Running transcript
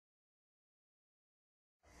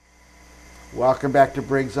Welcome back to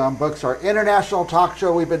Briggs on Books, our international talk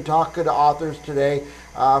show. We've been talking to authors today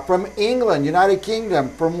from England, United Kingdom,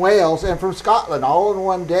 from Wales, and from Scotland, all in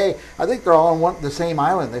one day. I think they're all on the same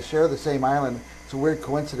island. They share the same island. It's a weird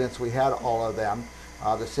coincidence we had all of them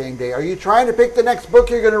the same day. Are you trying to pick the next book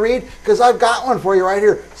you're going to read? Because I've got one for you right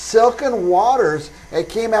here, Silken Waters. It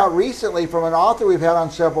came out recently from an author we've had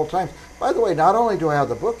on several times. By the way, not only do I have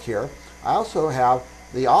the book here, I also have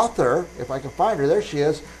the author, if I can find her. There she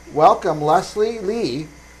is. Welcome, Leslie Lee,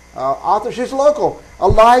 author. She's local, a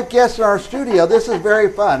live guest in our studio. This is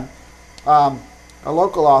very fun. A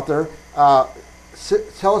local author.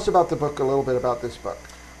 Tell us about the book, a little bit about this book.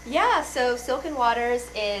 Yeah, so Silken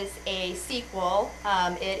Waters is a sequel.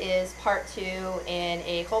 It is part 2 in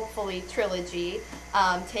a hopefully trilogy.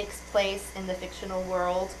 Takes place in the fictional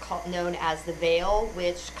world known as the Veil,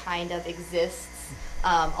 which kind of exists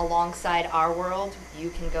alongside our world. You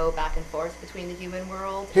can go back and forth between the human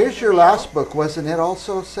world. Here's your last book. Wasn't it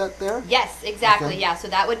also set there? Yes, exactly. Okay. Yeah, so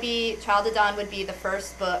that would be Child of Dawn would be the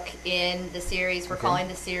first book in the series. We're calling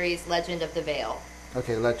the series Legend of the Veil.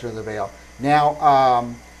 Okay, Legend of the Veil.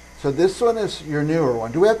 Now, so this one is your newer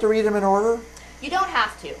one. Do we have to read them in order? You don't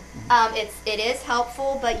have to. It is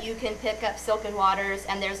helpful, but you can pick up Silken Waters,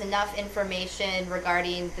 and there's enough information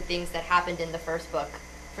regarding the things that happened in the first book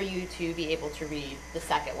for you to be able to read the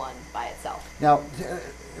second one by itself. Now,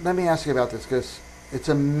 let me ask you about this, because it's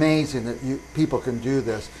amazing that people can do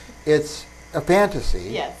this. It's a fantasy,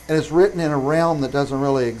 yes, and it's written in a realm that doesn't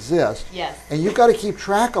really exist. Yes. And you've got to keep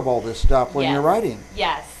track of all this stuff when yes. you're writing.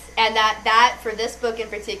 Yes. And that for this book in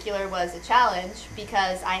particular was a challenge,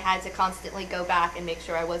 because I had to constantly go back and make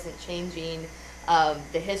sure I wasn't changing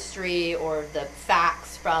the history or the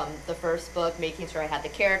facts from the first book, making sure I had the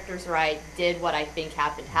characters right, did what I think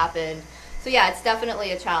happened. So yeah, it's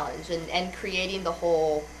definitely a challenge, and creating the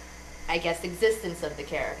whole, I guess, existence of the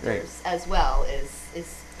characters as well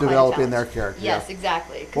is developing their characters. Yes,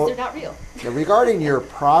 exactly, because they're not real. Yeah, regarding your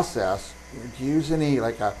process, do you use any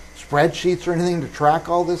spreadsheets or anything to track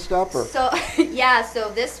all this stuff? Or? So yeah,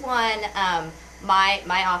 so this one,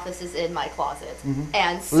 my office is in my closet,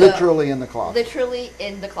 and so literally in the closet. Literally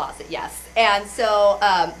in the closet, yes. And so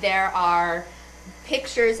there are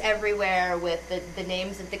pictures everywhere with the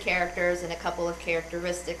names of the characters and a couple of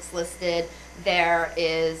characteristics listed. There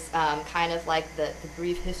is kind of like the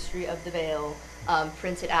brief history of the Veil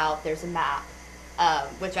printed out. There's a map,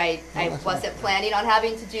 which I wasn't planning on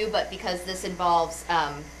having to do, but because this involves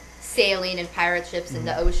sailing and pirate ships in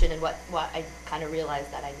the ocean and what I kind of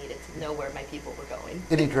realized that I needed to know where my people were going.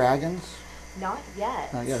 Any dragons? Not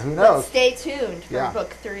yet. Not yet. Who knows? But stay tuned for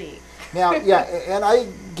book 3. Now, yeah, and I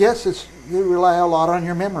guess you rely a lot on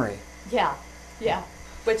your memory. Yeah, yeah.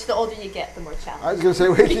 Which the older you get, the more challenging. I was going to say,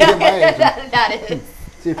 wait till you get my age. That is.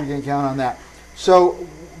 See if you can count on that. So,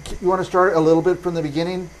 you want to start a little bit from the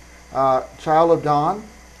beginning? Child of Dawn?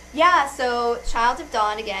 Yeah, so Child of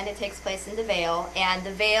Dawn, again, it takes place in the Veil, and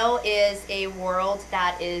the Veil is a world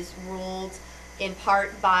that is ruled in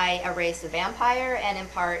part by a race of vampire and in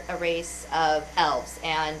part a race of elves.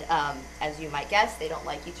 And as you might guess, they don't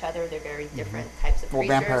like each other. They're very different types of creatures.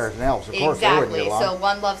 Well, vampires and elves, of course. Exactly. So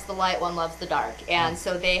one loves the light, one loves the dark. And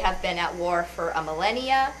so they have been at war for a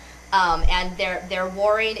millennia. And their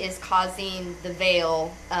warring is causing the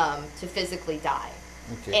Veil to physically die.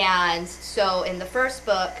 Okay. And so in the first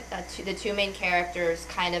book, the two main characters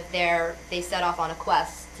they set off on a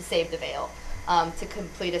quest to save the Veil, to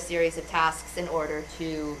complete a series of tasks in order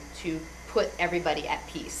to put everybody at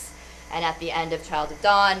peace. And at the end of Child of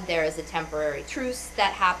Dawn, there is a temporary truce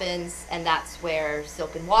that happens, and that's where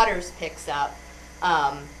Silken Waters picks up.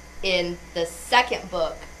 In the second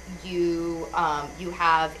book, you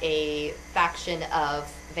have a faction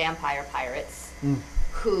of vampire pirates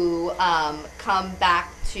who come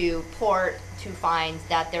back to port to find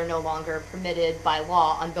that they're no longer permitted by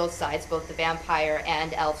law on both sides, both the vampire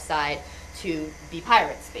and elf side, to be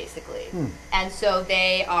pirates, basically. And so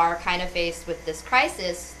they are kind of faced with this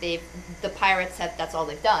crisis. The pirates that's all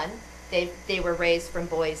they've done. They were raised from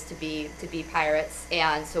boys to be pirates,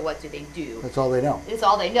 and so what do they do? That's all they know. It's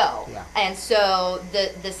all they know. Yeah. And so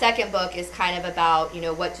the second book is kind of about,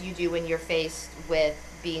 what do you do when you're faced with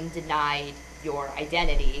being denied your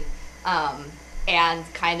identity,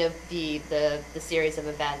 and kind of the series of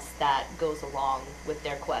events that goes along with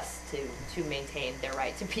their quest to maintain their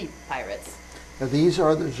right to be pirates. Now, these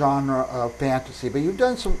are the genre of fantasy, but you've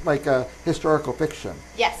done some historical fiction.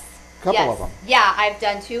 Yes. Couple of them. Yeah, I've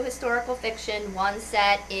done 2 historical fiction, one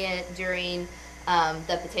set during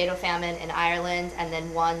the potato famine in Ireland, and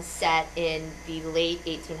then one set in the late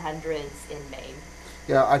 1800s in Maine.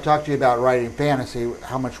 Yeah, I talked to you about writing fantasy,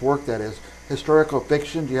 how much work that is. historical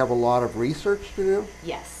fiction, do you have a lot of research to do?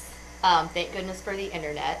 Yes. Thank goodness for the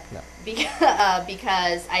internet. Yeah.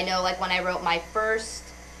 Because I know, like, when I wrote my first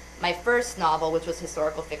novel, which was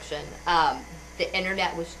historical fiction, the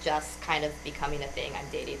internet was just kind of becoming a thing. I'm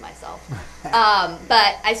dating myself.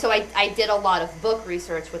 But I did a lot of book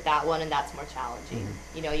research with that one, and that's more challenging.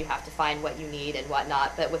 Mm-hmm. You know, you have to find what you need and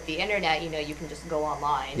whatnot. But with the internet, you know, you can just go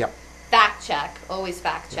online. Yep. Fact check, always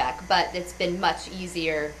fact check. But it's been much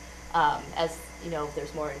easier as, you know,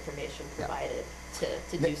 there's more information provided to do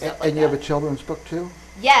stuff like that. And you have a children's book too?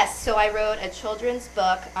 Yes, so I wrote a children's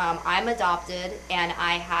book. I'm adopted, and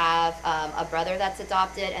I have a brother that's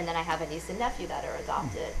adopted, and then I have a niece and nephew that are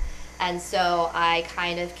adopted. And so I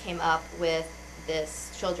kind of came up with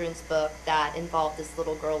this children's book that involved this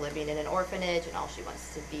little girl living in an orphanage, and all she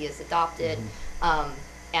wants to be is adopted.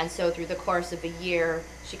 And so through the course of a year,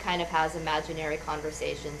 she kind of has imaginary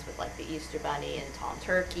conversations with, like, the Easter Bunny and Tom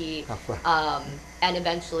Turkey, and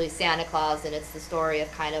eventually Santa Claus. And it's the story of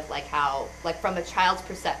kind of like how, like, from a child's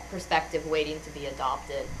perspective, waiting to be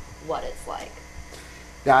adopted, what it's like.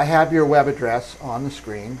 Now, I have your web address on the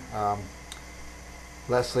screen.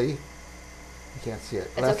 Leslie, you can't see it.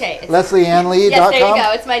 It's okay. LeslieAnnLee.com? Yes, there you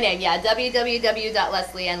go. It's my name. Yeah,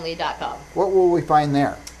 www.leslieannlee.com. What will we find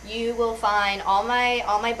there? You will find all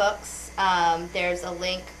my books. There's a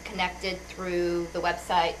link connected through the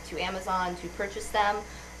website to Amazon to purchase them.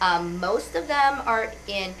 Most of them are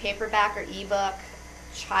in paperback or ebook.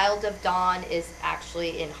 Child of Dawn is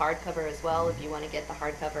actually in hardcover as well, if you want to get the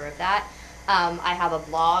hardcover of that. I have a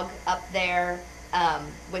blog up there,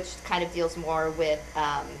 which kind of deals more with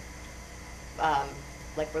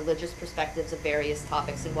like religious perspectives of various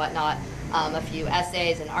topics and whatnot. A few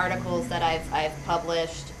essays and articles that I've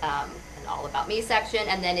published, an all about me section.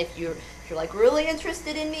 And then if you're like really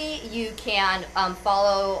interested in me, you can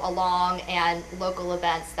follow along, and local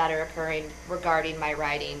events that are occurring regarding my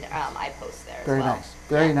writing, I post there. Very as well. nice.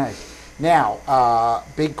 Very nice. Now,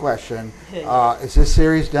 big question. Is this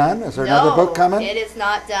series done? Is there another book coming? It is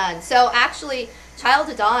not done. So actually, Child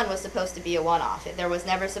of Dawn was supposed to be a one-off. There was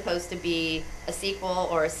never supposed to be a sequel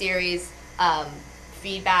or a series.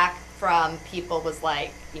 Feedback from people was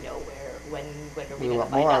like, you know, when are we going to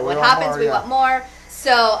find out what happens? We want more.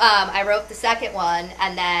 So I wrote the second one,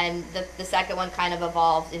 and then the second one kind of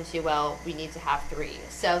evolved into, well, we need to have 3.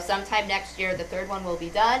 So sometime next year, the third one will be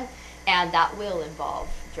done, and that will involve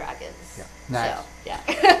dragons. Yeah. Nice. So, yeah.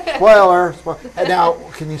 Spoiler. And now,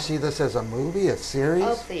 can you see this as a movie, a series?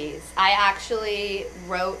 Oh, please. I actually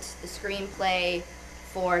wrote the screenplay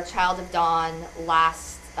for Child of Dawn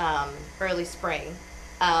last early spring,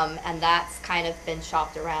 and that's kind of been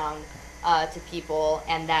shopped around to people.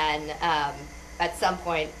 And then at some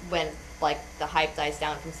point, when like the hype dies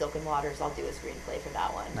down from Silk and Waters, I'll do a screenplay for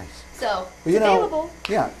that one. Nice. So it's available.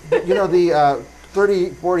 Yeah. You know, the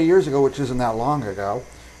 30, 40 years ago, which isn't that long ago,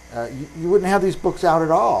 you wouldn't have these books out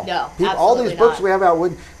at all. No, all these books not. we have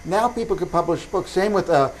out, now people can publish books. Same with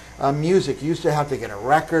music. You used to have to get a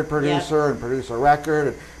record producer and produce a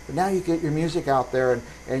record. But now you get your music out there,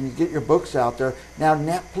 and you get your books out there. Now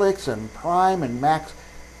Netflix and Prime and Max,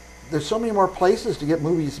 there's so many more places to get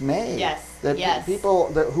movies made. Yes. That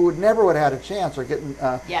people who would never would have had a chance are getting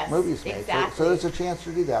movies made. Exactly. So there's a chance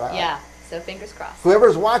to do that. Yeah. So fingers crossed.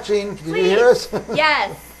 Whoever's watching, can you hear us?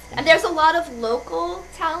 Yes. And there's a lot of local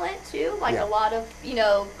talent too, like Yeah. a lot of, you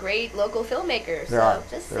know, great local filmmakers. There so are.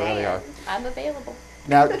 just There saying, really are. I'm available.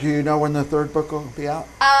 Now, do you know when the third book will be out?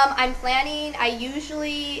 I'm planning. I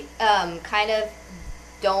usually kind of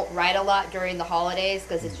don't write a lot during the holidays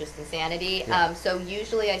because it's just insanity. Yeah. So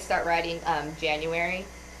usually I start writing January.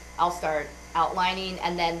 I'll start outlining,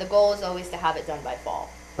 and then the goal is always to have it done by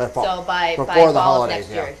fall. By fall. So by Before fall the of holidays,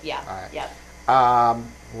 next year. yeah. Yeah. All right. Yeah.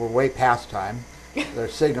 We're way past time. They're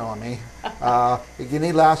signaling me. If you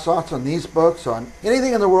need last thoughts on these books, on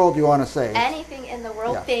anything in the world you want to say. Anything in the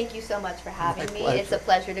world. Yeah. Thank you so much for having My me. pleasure. It's a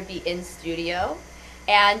pleasure to be in studio.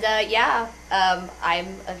 And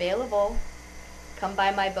I'm available. Come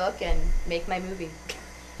buy my book and make my movie.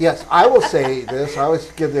 Yes, I will say this. I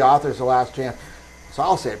always give the authors the last chance. So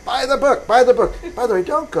I'll say, buy the book, buy the book. By the way,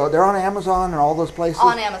 don't go. They're on Amazon and all those places.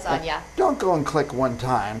 On Amazon, yeah. Don't go and click one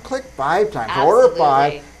time. Click 5 times. Absolutely. Order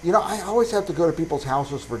 5. You know, I always have to go to people's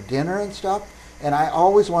houses for dinner and stuff, and I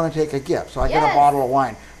always want to take a gift. So I get a Yes. bottle of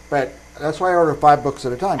wine. But that's why I order 5 books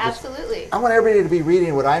at a time. 'cause Absolutely. I want everybody to be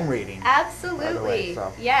reading what I'm reading. Absolutely.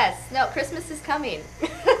 so. Yes. No, Christmas is coming.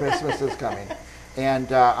 Christmas is coming.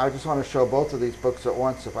 And I just want to show both of these books at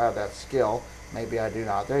once if I have that skill. Maybe I do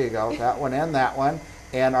not. There you go. That one and that one.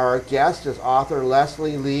 And our guest is author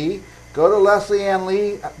Leslie Lee. Go to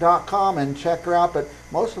LeslieAnnLee.com and check her out. But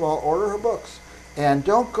most of all, order her books. And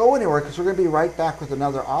don't go anywhere because we're going to be right back with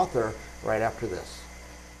another author right after this.